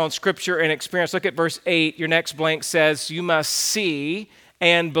based on Scripture and experience. Look at verse 8. Your next blank says, you must see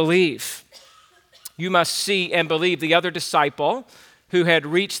and believe. You must see and believe. The other disciple who had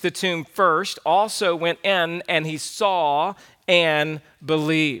reached the tomb first also went in and he saw and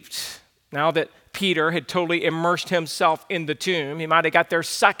believed. Now that Peter had totally immersed himself in the tomb, he might have got there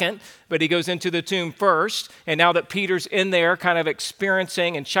second, but he goes into the tomb first. And now that Peter's in there kind of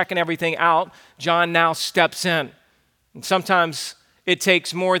experiencing and checking everything out, John now steps in. And sometimes it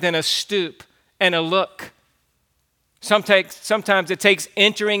takes more than a stoop and a look. Sometimes it takes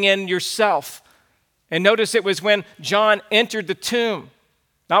entering in yourself. And notice it was when John entered the tomb,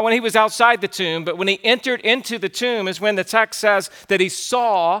 not when he was outside the tomb, but when he entered into the tomb is when the text says that he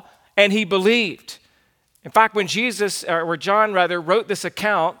saw and he believed. In fact, when John wrote this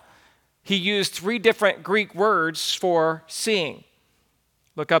account, he used 3 different Greek words for seeing.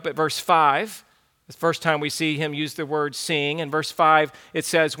 Look up at verse 5. The first time we see him use the word seeing. In verse 5, it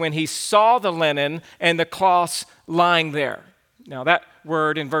says, when he saw the linen and the cloths lying there. Now that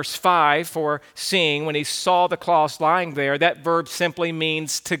word in verse 5 for seeing, when he saw the cloths lying there, that verb simply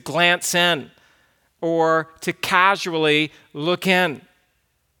means to glance in or to casually look in.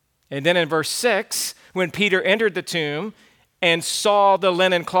 And then in verse 6, when Peter entered the tomb and saw the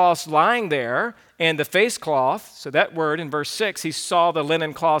linen cloths lying there and the face cloth, so that word in verse 6, he saw the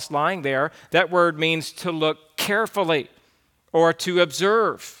linen cloths lying there, that word means to look carefully or to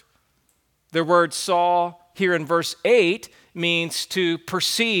observe. The word saw here in verse 8 means to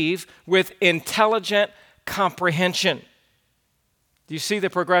perceive with intelligent comprehension. Do you see the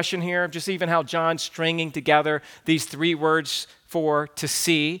progression here? Just even how John's stringing together these 3 words for to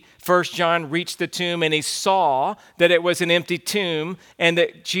see. First, John reached the tomb and he saw that it was an empty tomb and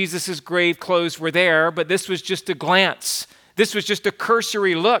that Jesus' grave clothes were there, but this was just a glance. This was just a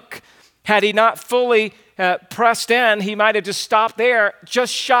cursory look. Had he not fully pressed in, he might have just stopped there,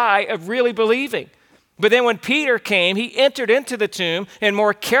 just shy of really believing. But then when Peter came, he entered into the tomb and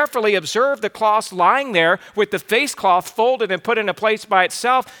more carefully observed the cloths lying there with the face cloth folded and put in a place by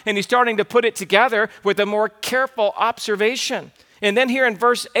itself, and he's starting to put it together with a more careful observation. And then here in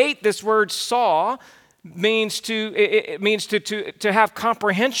verse 8, this word saw means to have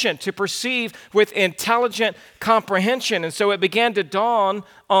comprehension, to perceive with intelligent comprehension. And so it began to dawn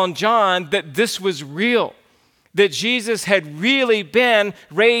on John that this was real. That Jesus had really been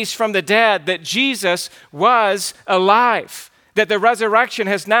raised from the dead, that Jesus was alive, that the resurrection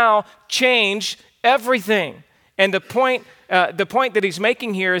has now changed everything. And the point that he's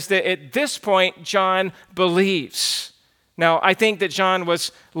making here is that at this point, John believes. Now, I think that John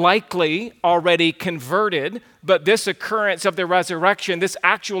was likely already converted, but this occurrence of the resurrection, this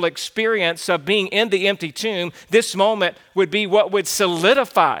actual experience of being in the empty tomb, this moment would be what would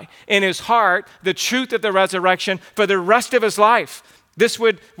solidify in his heart the truth of the resurrection for the rest of his life. This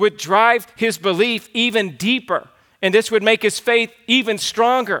would drive his belief even deeper, and this would make his faith even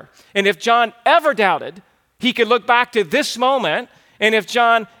stronger. And if John ever doubted, he could look back to this moment, and if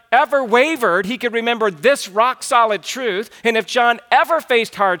John ever wavered, he could remember this rock-solid truth. And if John ever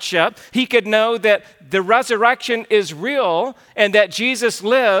faced hardship, he could know that the resurrection is real and that Jesus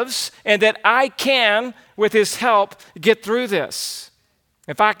lives and that I can, with his help, get through this.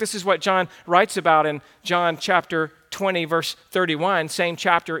 In fact, this is what John writes about in John chapter 20, verse 31, same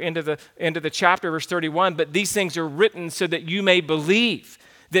chapter into the chapter, verse 31. But these things are written so that you may believe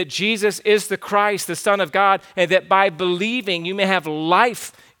that Jesus is the Christ, the Son of God, and that by believing you may have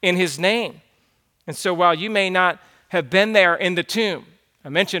life in his name. And so while you may not have been there in the tomb, I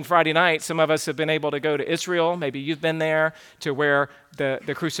mentioned Friday night, some of us have been able to go to Israel. Maybe you've been there to where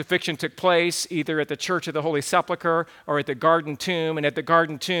the crucifixion took place, either at the Church of the Holy Sepulchre or at the Garden Tomb. And at the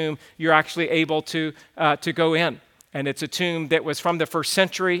Garden Tomb, you're actually able to go in. And it's a tomb that was from the first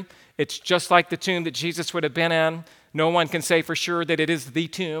century. It's just like the tomb that Jesus would have been in. No one can say for sure that it is the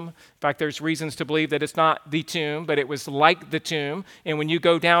tomb. In fact, there's reasons to believe that it's not the tomb, but it was like the tomb. And when you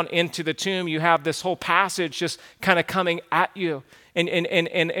go down into the tomb, you have this whole passage just kind of coming at you.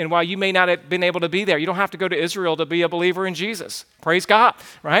 And while you may not have been able to be there, you don't have to go to Israel to be a believer in Jesus. Praise God,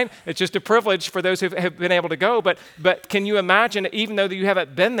 right? It's just a privilege for those who have been able to go. But can you imagine, even though you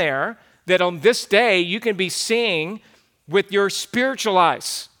haven't been there, that on this day you can be seeing with your spiritual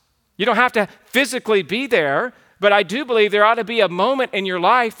eyes? You don't have to physically be there, but I do believe there ought to be a moment in your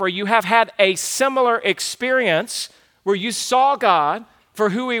life where you have had a similar experience where you saw God for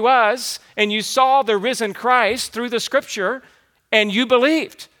who he was and you saw the risen Christ through the scripture and you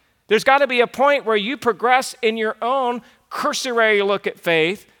believed. There's got to be a point where you progress in your own cursory look at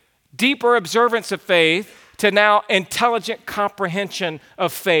faith, deeper observance of faith, to now intelligent comprehension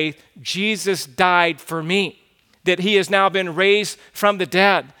of faith. Jesus died for me, that he has now been raised from the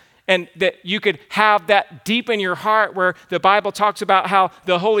dead. And that you could have that deep in your heart where the Bible talks about how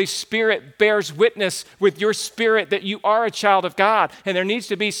the Holy Spirit bears witness with your spirit that you are a child of God. And there needs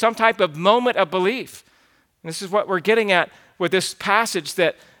to be some type of moment of belief. And this is what we're getting at with this passage,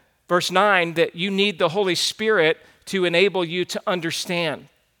 that verse 9, that you need the Holy Spirit to enable you to understand.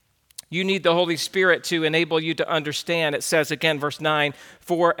 You need the Holy Spirit to enable you to understand. It says again, verse 9,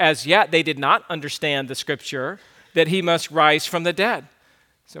 for as yet they did not understand the scripture that he must rise from the dead.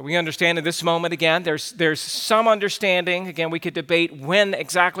 So we understand in this moment, again, there's some understanding. Again, we could debate when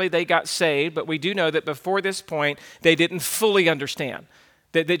exactly they got saved, but we do know that before this point, they didn't fully understand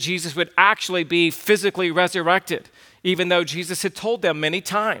that Jesus would actually be physically resurrected, even though Jesus had told them many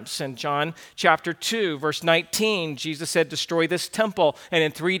times. In John chapter 2, verse 19, Jesus said, destroy this temple, and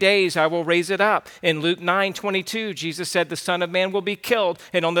in 3 days I will raise it up. In Luke 9:22, Jesus said, the Son of Man will be killed,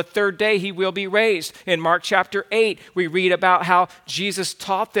 and on the third day he will be raised. In Mark chapter 8, we read about how Jesus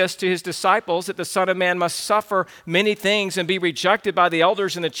taught this to his disciples, that the Son of Man must suffer many things and be rejected by the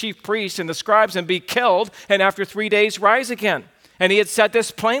elders and the chief priests and the scribes and be killed, and after 3 days rise again. And he had said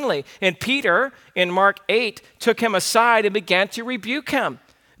this plainly. And Peter, in Mark 8, took him aside and began to rebuke him.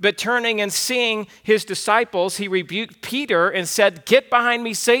 But turning and seeing his disciples, he rebuked Peter and said, get behind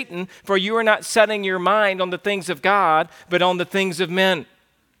me, Satan, for you are not setting your mind on the things of God, but on the things of men.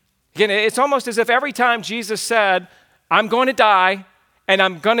 Again, it's almost as if every time Jesus said, I'm going to die and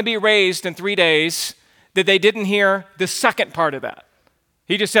I'm going to be raised in 3 days, that they didn't hear the second part of that.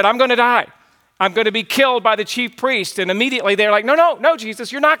 He just said, I'm going to die. I'm going to be killed by the chief priest. And immediately they're like, no,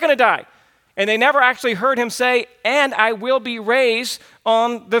 Jesus, you're not going to die. And they never actually heard him say, and I will be raised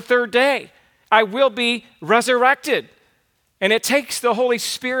on the third day. I will be resurrected. And it takes the Holy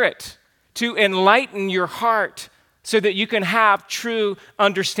Spirit to enlighten your heart so that you can have true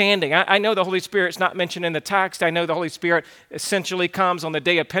understanding. I know the Holy Spirit's not mentioned in the text. I know the Holy Spirit essentially comes on the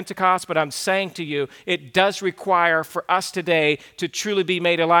day of Pentecost, but I'm saying to you, it does require for us today to truly be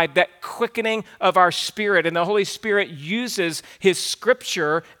made alive, that quickening of our spirit. And the Holy Spirit uses his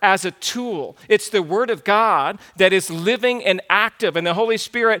scripture as a tool. It's the word of God that is living and active, and the Holy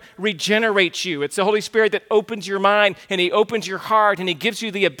Spirit regenerates you. It's the Holy Spirit that opens your mind, and he opens your heart, and he gives you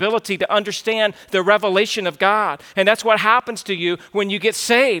the ability to understand the revelation of God. And that's what happens to you when you get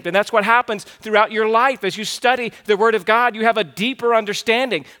saved. And that's what happens throughout your life. As you study the Word of God, you have a deeper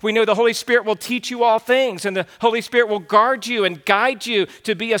understanding. We know the Holy Spirit will teach you all things, and the Holy Spirit will guard you and guide you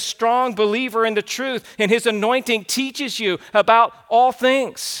to be a strong believer in the truth. And his anointing teaches you about all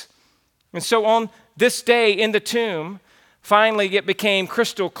things. And so on this day in the tomb, Finally, it became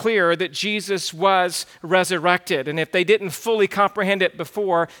crystal clear that Jesus was resurrected. And if they didn't fully comprehend it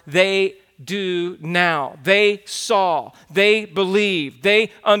before, they do now. They saw, they believed,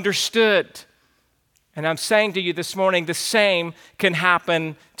 they understood. And I'm saying to you this morning, the same can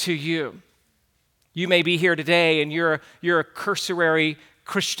happen to you. You may be here today and you're a cursory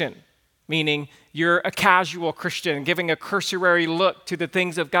Christian, meaning you're a casual Christian, giving a cursory look to the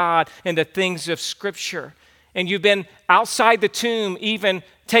things of God and the things of Scripture. And you've been outside the tomb, even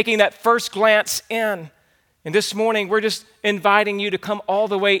taking that first glance in. And this morning, we're just inviting you to come all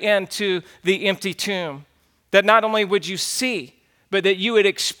the way into the empty tomb. That not only would you see, but that you would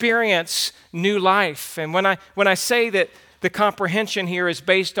experience new life. And when I say that the comprehension here is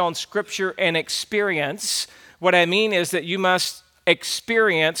based on Scripture and experience, what I mean is that you must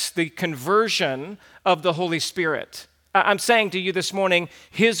experience the conversion of the Holy Spirit. I'm saying to you this morning,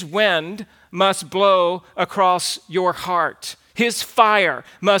 His wind must blow across your heart. His fire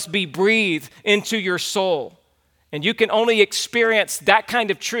must be breathed into your soul. And you can only experience that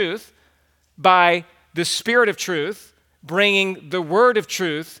kind of truth by the Spirit of truth bringing the Word of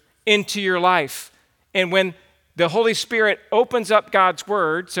truth into your life. And when the Holy Spirit opens up God's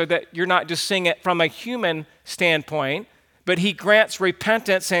Word so that you're not just seeing it from a human standpoint, but He grants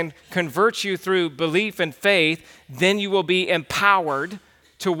repentance and converts you through belief and faith, then you will be empowered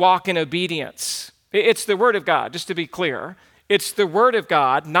to walk in obedience. It's the Word of God, just to be clear. It's the Word of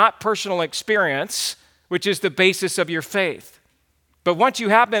God, not personal experience, which is the basis of your faith. But once you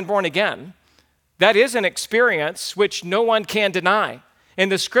have been born again, that is an experience which no one can deny.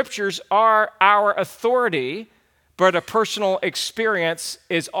 And the Scriptures are our authority, but a personal experience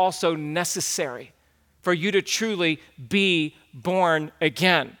is also necessary for you to truly be born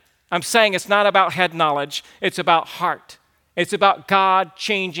again. I'm saying it's not about head knowledge, it's about heart. It's about God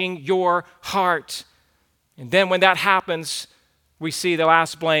changing your heart. And then when that happens, we see the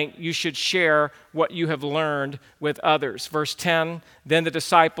last blank, you should share what you have learned with others. Verse 10, then the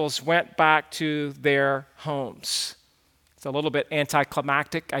disciples went back to their homes. It's a little bit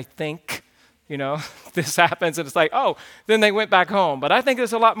anticlimactic, I think. This happens and it's like, oh, then they went back home. But I think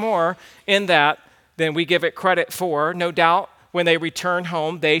there's a lot more in that than we give it credit for. No doubt, when they returned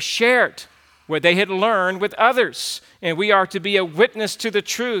home, they shared what they had learned with others. And we are to be a witness to the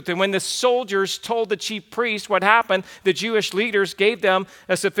truth. And when the soldiers told the chief priest what happened, the Jewish leaders gave them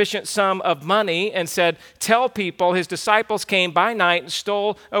a sufficient sum of money and said, tell people his disciples came by night and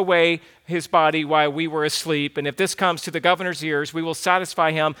stole away his body while we were asleep. And if this comes to the governor's ears, we will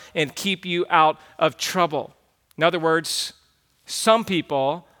satisfy him and keep you out of trouble. In other words, some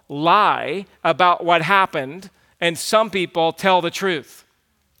people lie about what happened, and some people tell the truth.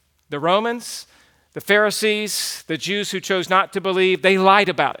 The Romans, the Pharisees, the Jews who chose not to believe, they lied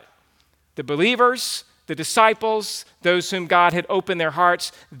about it. The believers, the disciples, those whom God had opened their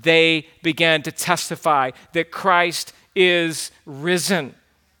hearts, they began to testify that Christ is risen.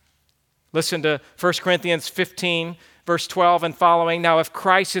 Listen to 1 Corinthians 15, verse 12 and following. Now, if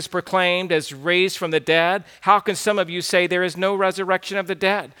Christ is proclaimed as raised from the dead, how can some of you say there is no resurrection of the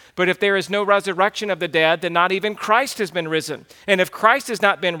dead? But if there is no resurrection of the dead, then not even Christ has been risen. And if Christ has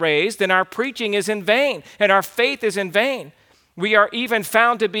not been raised, then our preaching is in vain, and our faith is in vain. We are even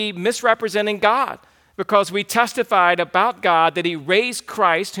found to be misrepresenting God, because we testified about God that He raised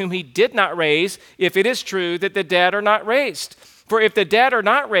Christ, whom He did not raise, if it is true that the dead are not raised. For if the dead are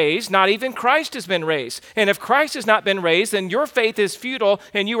not raised, not even Christ has been raised. And if Christ has not been raised, then your faith is futile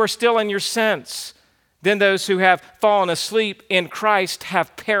and you are still in your sins. Then those who have fallen asleep in Christ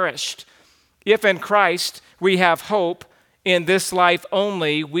have perished. If in Christ we have hope in this life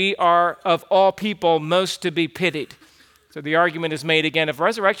only, we are of all people most to be pitied. So the argument is made again, if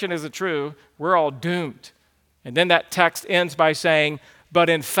resurrection is true, we're all doomed. And then that text ends by saying, but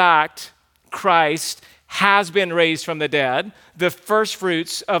in fact, Christ has been raised from the dead, the first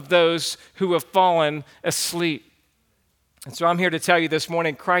fruits of those who have fallen asleep. And so I'm here to tell you this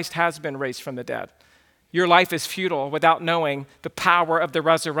morning, Christ has been raised from the dead. Your life is futile without knowing the power of the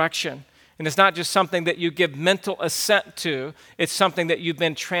resurrection. And it's not just something that you give mental assent to, it's something that you've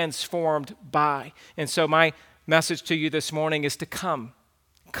been transformed by. And so my message to you this morning is to come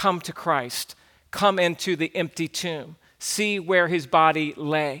to Christ, come into the empty tomb, see where His body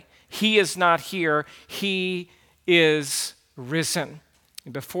lay. He is not here. He is risen.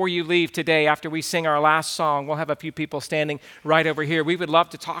 And before you leave today, after we sing our last song, we'll have a few people standing right over here. We would love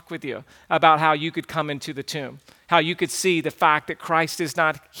to talk with you about how you could come into the tomb, how you could see the fact that Christ is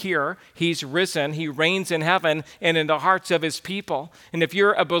not here. He's risen. He reigns in heaven and in the hearts of His people. And if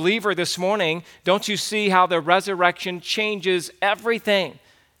you're a believer this morning, don't you see how the resurrection changes everything?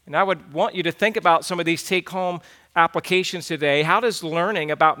 And I would want you to think about some of these take-home applications today. How does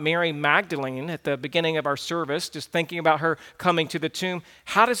learning about Mary Magdalene at the beginning of our service, just thinking about her coming to the tomb,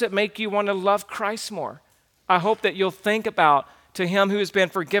 how does it make you want to love Christ more? I hope that you'll think about, to him who has been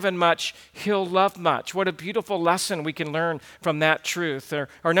forgiven much, he'll love much. What a beautiful lesson we can learn from that truth.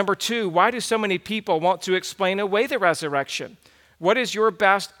 Or number two, why do so many people want to explain away the resurrection? What is your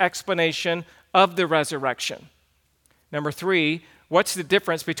best explanation of the resurrection? Number three, what's the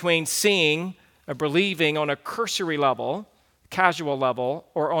difference between seeing or believing on a cursory level, casual level,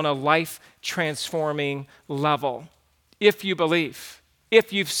 or on a life-transforming level? If you believe,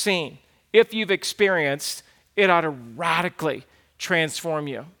 if you've seen, if you've experienced, it ought to radically transform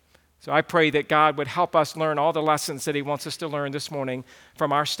you. So I pray that God would help us learn all the lessons that he wants us to learn this morning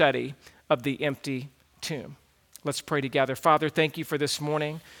from our study of the empty tomb. Let's pray together. Father, thank you for this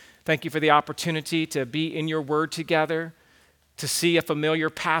morning. Thank you for the opportunity to be in your word together, to see a familiar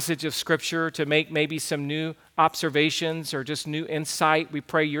passage of Scripture, to make maybe some new observations or just new insight. We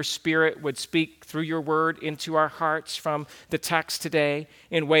pray your Spirit would speak through your word into our hearts from the text today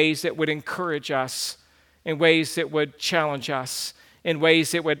in ways that would encourage us, in ways that would challenge us, in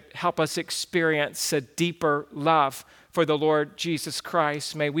ways that would help us experience a deeper love for the Lord Jesus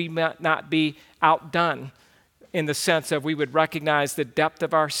Christ. May we not be outdone in the sense of we would recognize the depth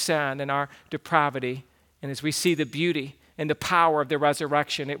of our sin and our depravity. And as we see the beauty and the power of the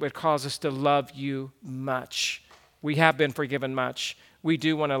resurrection, it would cause us to love you much. We have been forgiven much. We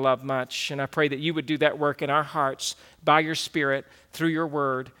do want to love much. And I pray that you would do that work in our hearts by your Spirit through your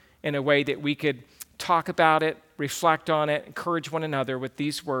word in a way that we could talk about it, reflect on it, encourage one another with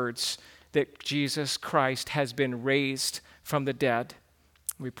these words that Jesus Christ has been raised from the dead.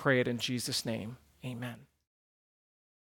 We pray it in Jesus' name. Amen.